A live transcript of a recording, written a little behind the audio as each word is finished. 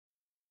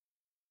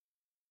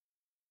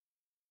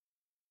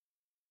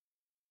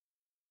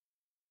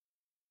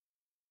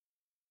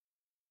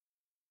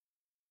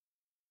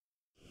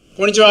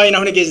こんにちは、稲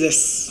船圭司で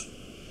す。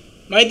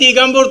マイティ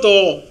ガンボルト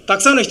をた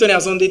くさんの人に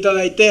遊んでいた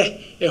だい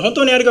て、本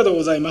当にありがとう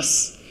ございま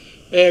す。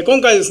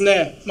今回です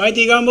ね、マイ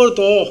ティガンボル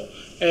トを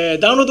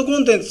ダウンロードコ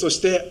ンテンツとし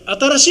て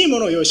新しいも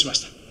のを用意しまし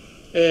た。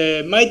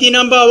マイティ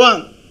ナンバー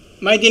1、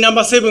マイティナン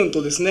バー7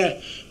とですね、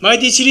マイ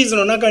ティシリーズ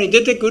の中に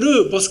出てく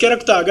るボスキャラ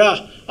クター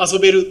が遊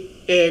べる、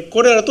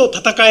これらと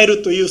戦え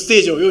るというステ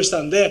ージを用意し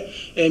たんで、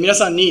皆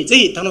さんにぜ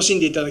ひ楽しん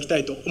でいただきた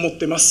いと思っ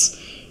てます。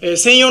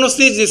専用のス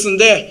テージですん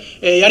で、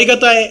やり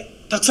方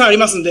たくさんあり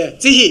ますんで、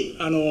ぜひ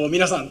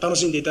皆さん楽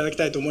しんでいただき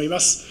たいと思いま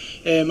す。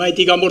マイ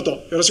ティガンボルトよ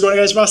ろしくお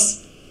願いしま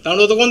す。ダウン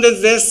ロードコンテン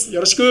ツです。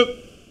よろしく。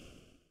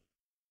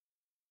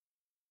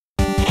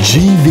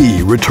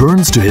GV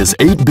returns to his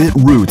 8-bit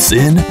roots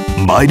in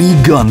Mighty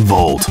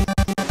Gunvolt.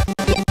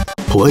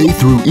 Play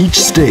through each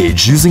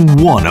stage using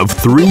one of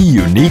 3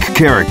 unique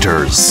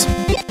characters.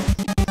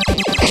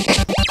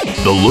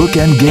 The look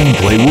and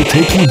gameplay will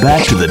take you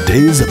back to the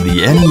days of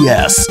the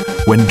NES,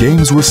 when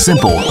games were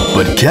simple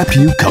but kept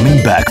you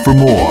coming back for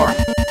more.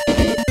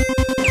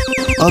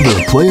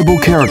 Other playable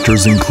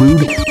characters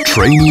include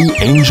trainee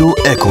Angel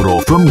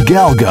Ekuro from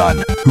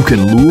Galgun, who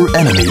can lure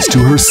enemies to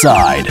her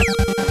side.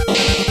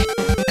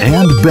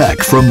 And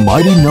Beck from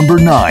Mighty No.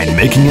 9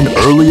 making an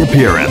early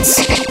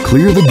appearance.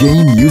 Clear the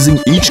game using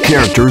each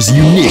character's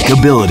unique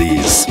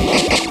abilities.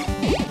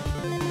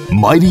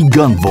 Mighty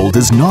Gunvolt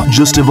is not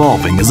just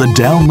evolving as a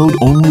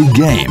download-only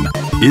game,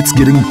 it's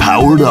getting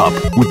powered up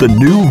with the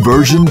new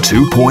version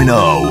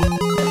 2.0.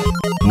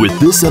 With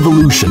this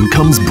evolution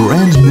comes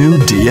brand new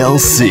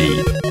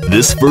DLC.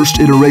 This first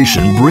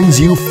iteration brings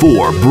you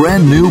 4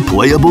 brand new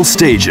playable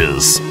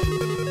stages.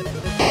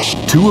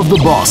 2 of the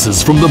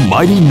bosses from the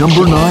Mighty No.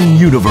 9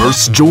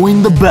 universe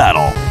join the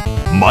battle.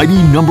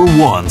 Mighty No.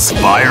 1's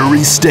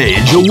fiery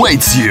stage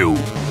awaits you.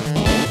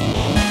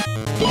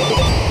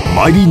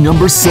 Mighty No.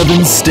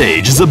 7's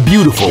stage is a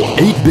beautiful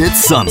 8-bit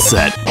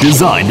sunset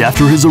designed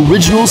after his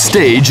original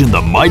stage in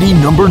the Mighty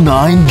No.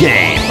 9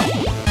 game.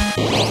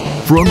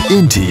 From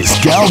Inti's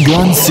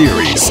Galgun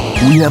series,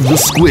 we have the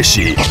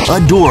squishy,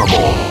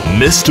 adorable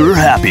Mr.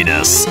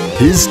 Happiness.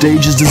 His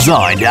stage is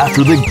designed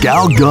after the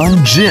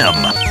Galgun Gym.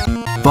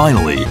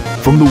 Finally,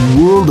 from the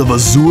world of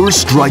Azure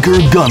Striker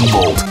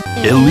Gunvolt,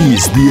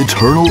 Elise the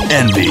Eternal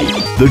Envy,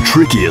 the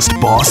trickiest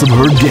boss of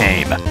her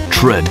game.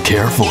 Tread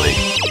carefully.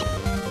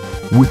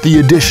 With the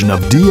addition of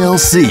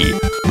DLC,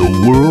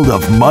 the world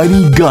of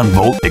Mighty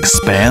Gunvolt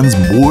expands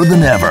more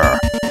than ever.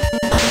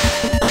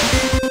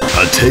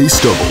 A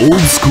taste of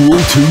old-school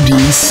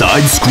 2D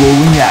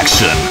side-scrolling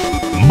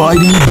action.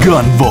 Mighty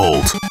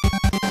Gunvolt.